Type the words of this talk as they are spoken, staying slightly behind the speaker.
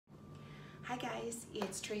Hi guys,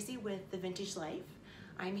 it's Tracy with The Vintage Life.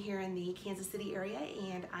 I'm here in the Kansas City area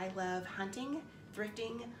and I love hunting,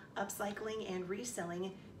 thrifting, upcycling, and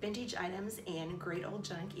reselling vintage items and great old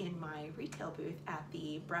junk in my retail booth at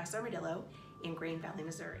the Brass Armadillo in Green Valley,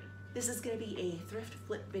 Missouri. This is going to be a thrift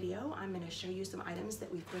flip video. I'm going to show you some items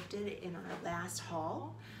that we thrifted in our last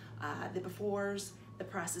haul, the befores, the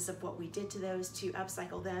process of what we did to those to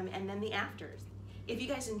upcycle them, and then the afters. If you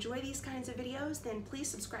guys enjoy these kinds of videos, then please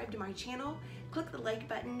subscribe to my channel, click the like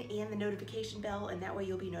button and the notification bell, and that way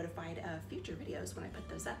you'll be notified of future videos when I put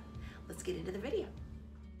those up. Let's get into the video.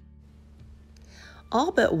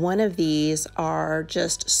 All but one of these are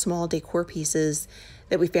just small decor pieces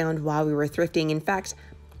that we found while we were thrifting. In fact,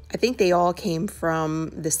 I think they all came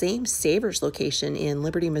from the same Savers location in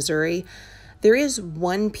Liberty, Missouri. There is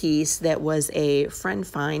one piece that was a friend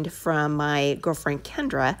find from my girlfriend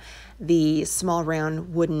Kendra, the small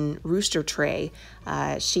round wooden rooster tray.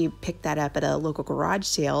 She picked that up at a local garage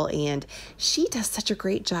sale and she does such a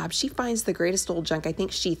great job. She finds the greatest old junk. I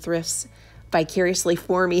think she thrifts vicariously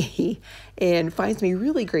for me and finds me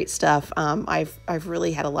really great stuff. I've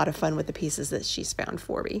really had a lot of fun with the pieces that she's found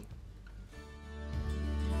for me.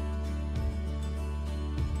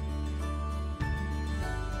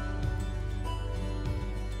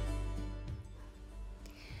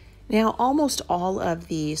 Now, almost all of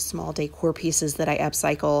the small decor pieces that I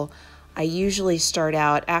upcycle, I usually start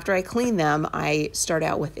out, after I clean them, I start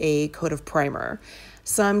out with a coat of primer.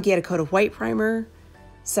 Some get a coat of white primer,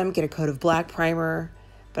 some get a coat of black primer,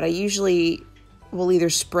 but I usually will either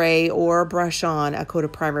spray or brush on a coat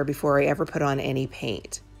of primer before I ever put on any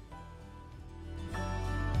paint.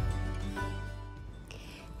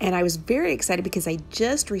 And I was very excited because I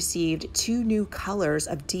just received 2 new colors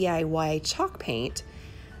of DIY chalk paint.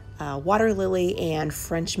 Water Lily and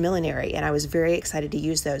French Millinery, and I was very excited to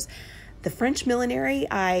use those. The French Millinery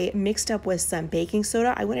I mixed up with some baking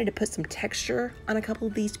soda. I wanted to put some texture on a couple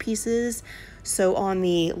of these pieces. So on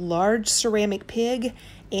the large ceramic pig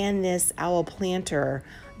and this owl planter,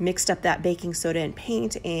 mixed up that baking soda and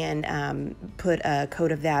paint and put a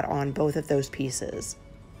coat of that on both of those pieces.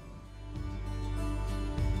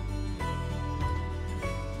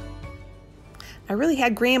 I really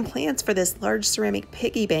had grand plans for this large ceramic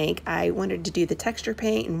piggy bank. I wanted to do the texture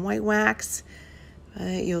paint and white wax.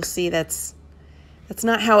 You'll see that's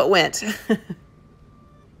not how it went.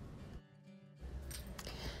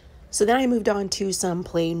 So then I moved on to some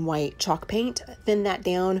plain white chalk paint, thinned that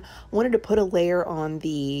down. Wanted to put a layer on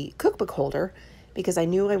the cookbook holder because I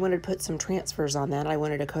knew I wanted to put some transfers on that. I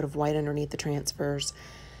wanted a coat of white underneath the transfers.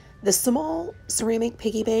 The small ceramic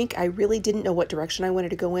piggy bank, I really didn't know what direction I wanted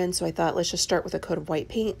to go in, so I thought let's just start with a coat of white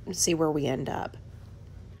paint and see where we end up.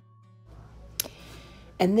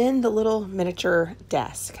 And then the little miniature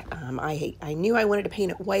desk. I knew I wanted to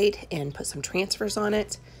paint it white and put some transfers on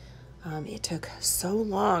it. It took so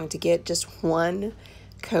long to get just one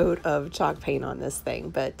coat of chalk paint on this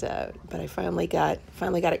thing, but I finally got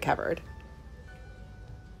it covered.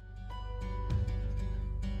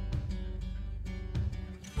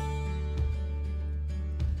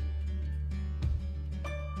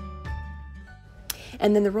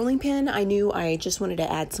 And then the rolling pin, I knew I just wanted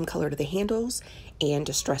to add some color to the handles and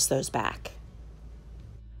distress those back.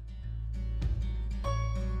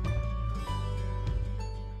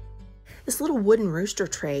 This little wooden rooster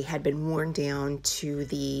tray had been worn down to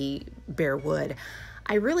the bare wood.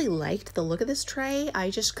 I really liked the look of this tray. I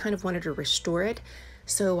just kind of wanted to restore it.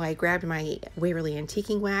 So I grabbed my Waverly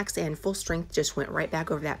antiquing wax and full strength just went right back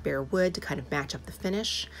over that bare wood to kind of match up the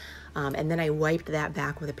finish. And then I wiped that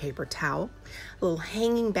back with a paper towel. A little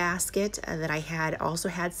hanging basket that I had also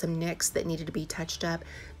had some nicks that needed to be touched up.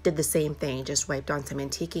 Did the same thing, just wiped on some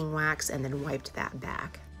antiquing wax and then wiped that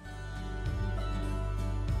back.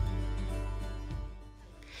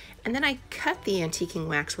 And then I cut the antiquing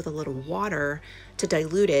wax with a little water to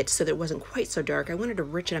dilute it so that it wasn't quite so dark. I wanted to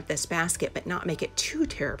richen up this basket but not make it too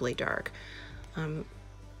terribly dark.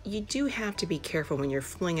 You do have to be careful when you're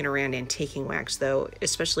flinging around antiquing wax though,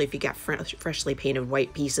 especially if you got freshly painted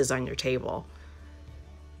white pieces on your table.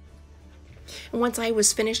 And once I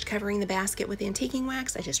was finished covering the basket with antiquing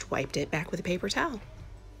wax, I just wiped it back with a paper towel.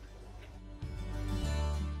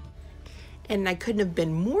 And I couldn't have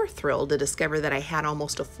been more thrilled to discover that I had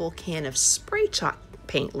almost a full can of spray chalk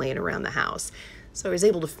paint laying around the house. So I was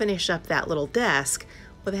able to finish up that little desk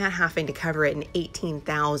without having to cover it in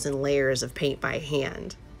 18,000 layers of paint by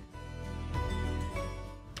hand.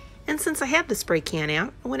 And since I have the spray can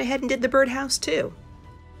out, I went ahead and did the birdhouse too.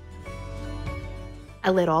 I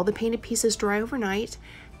let all the painted pieces dry overnight,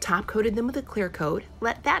 top coated them with a clear coat,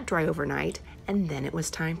 let that dry overnight, and then it was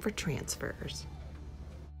time for transfers.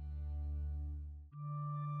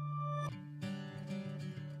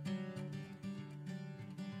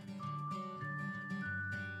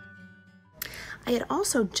 I had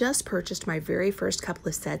also just purchased my very first couple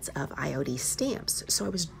of sets of IOD stamps, so I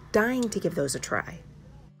was dying to give those a try.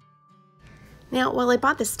 Now, while I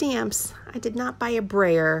bought the stamps, I did not buy a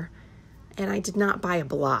brayer and I did not buy a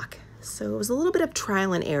block, so it was a little bit of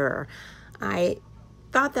trial and error. I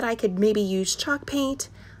thought that I could maybe use chalk paint.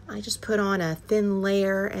 I just put on a thin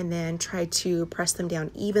layer and then tried to press them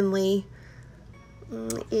down evenly.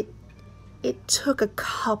 It took a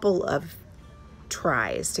couple of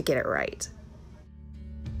tries to get it right.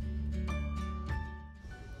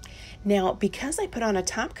 Now, because I put on a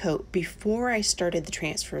top coat before I started the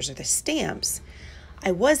transfers or the stamps,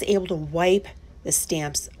 I was able to wipe the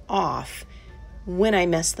stamps off when I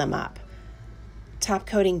messed them up. Top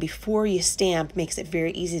coating before you stamp makes it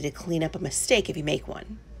very easy to clean up a mistake if you make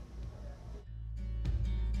one.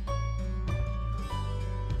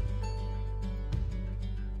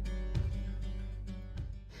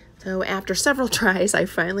 So after several tries, I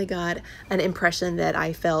finally got an impression that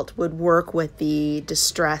I felt would work with the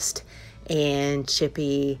distressed and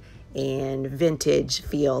chippy and vintage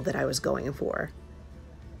feel that I was going for.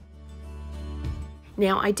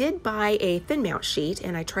 Now, I did buy a thin mount sheet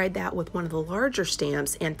and I tried that with one of the larger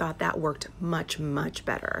stamps and thought that worked much, much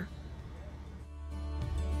better.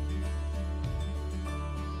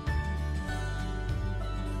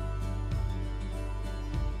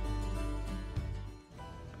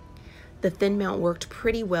 The thin mount worked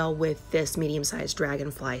pretty well with this medium-sized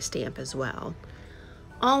dragonfly stamp as well.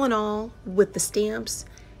 All in all, with the stamps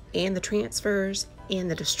and the transfers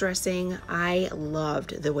and the distressing, I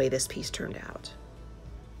loved the way this piece turned out.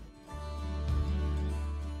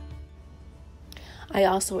 I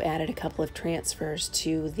also added a couple of transfers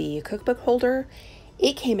to the cookbook holder.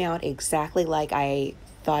 It came out exactly like I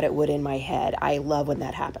thought it would in my head. I love when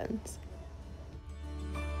that happens.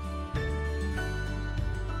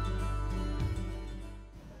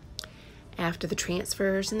 After the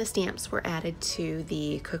transfers and the stamps were added to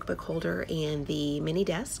the cookbook holder and the mini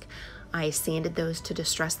desk, I sanded those to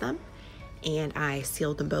distress them, and I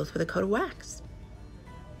sealed them both with a coat of wax.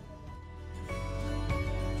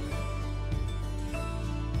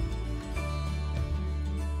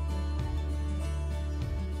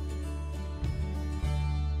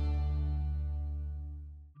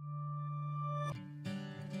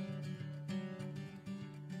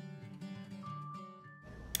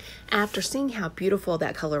 After seeing how beautiful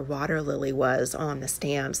that color water lily was on the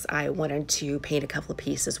stamps, I wanted to paint a couple of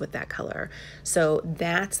pieces with that color. So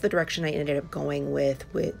that's the direction I ended up going with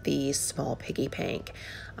the small piggy bank.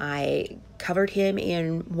 I covered him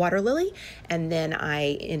in water lily, and then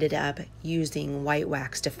I ended up using white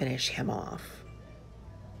wax to finish him off.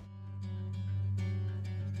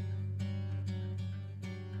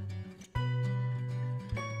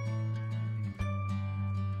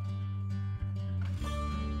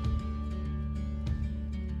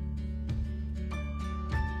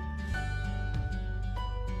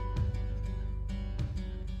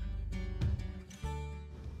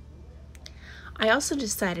 I also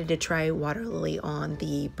decided to try water lily on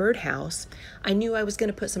the birdhouse. I knew I was going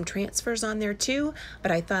to put some transfers on there too, but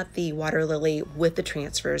I thought the water lily with the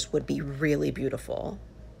transfers would be really beautiful.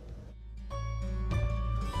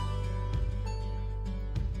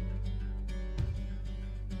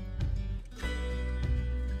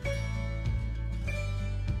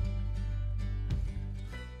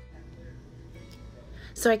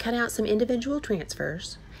 So I cut out some individual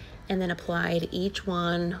transfers and then applied each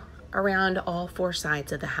one around all four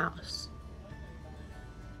sides of the house.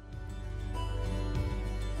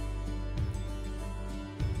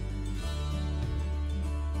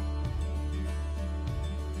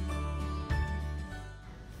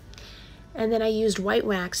 And then I used white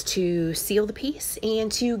wax to seal the piece and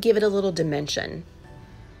to give it a little dimension.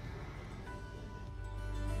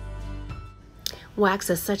 Wax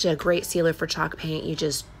is such a great sealer for chalk paint. You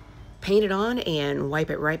just paint it on and wipe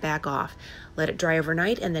it right back off. Let it dry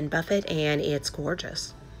overnight and then buff it, and it's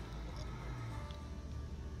gorgeous.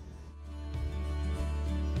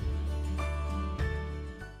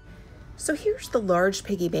 So here's the large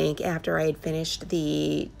piggy bank after I had finished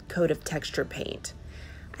the coat of texture paint.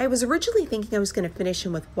 I was originally thinking I was going to finish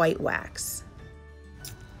him with white wax.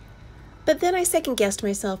 But then I second guessed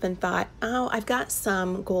myself and thought, oh, I've got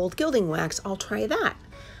some gold gilding wax, I'll try that.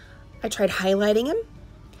 I tried highlighting him.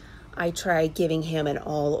 I tried giving him an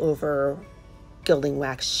all-over gilding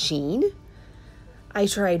wax sheen. I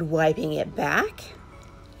tried wiping it back,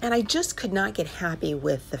 and I just could not get happy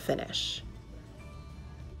with the finish.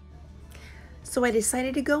 So I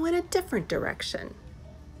decided to go in a different direction.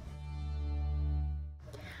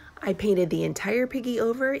 I painted the entire piggy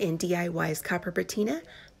over in DIY's copper patina,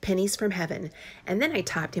 pennies from heaven. And then I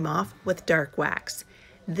topped him off with dark wax.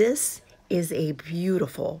 This is a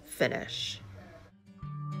beautiful finish.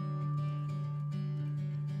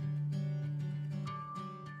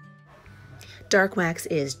 Dark wax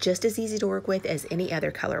is just as easy to work with as any other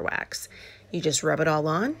color wax. You just rub it all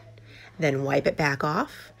on, then wipe it back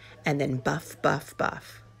off, and then buff, buff,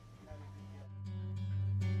 buff.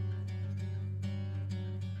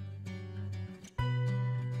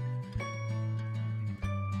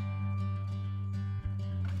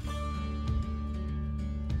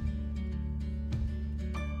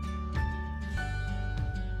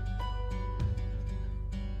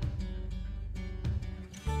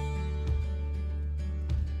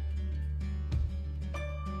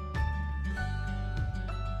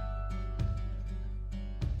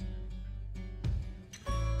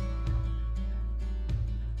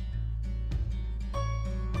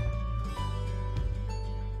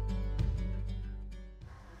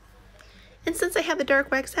 And since I have the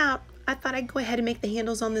dark wax out, I thought I'd go ahead and make the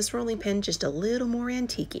handles on this rolling pin just a little more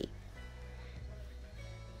antique-y.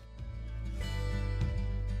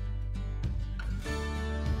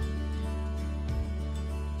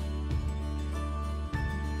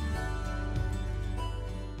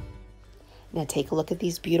 Now take a look at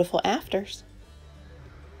these beautiful afters.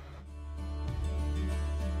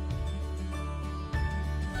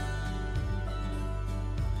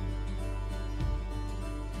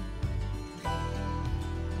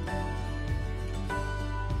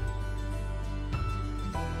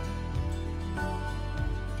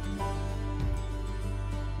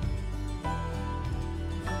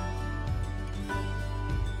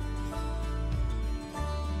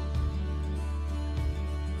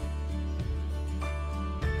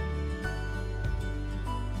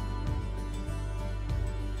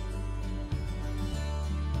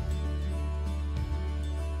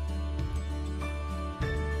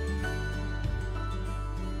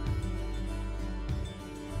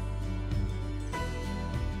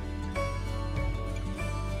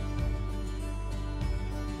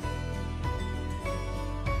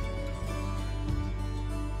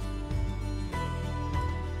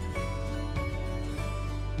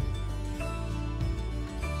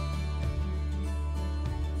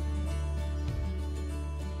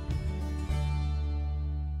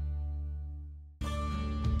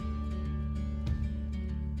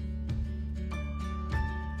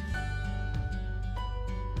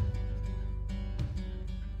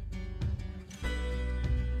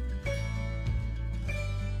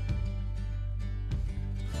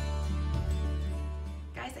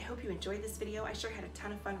 Guys, I hope you enjoyed this video. I sure had a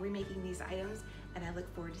ton of fun remaking these items, and I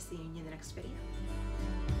look forward to seeing you in the next video.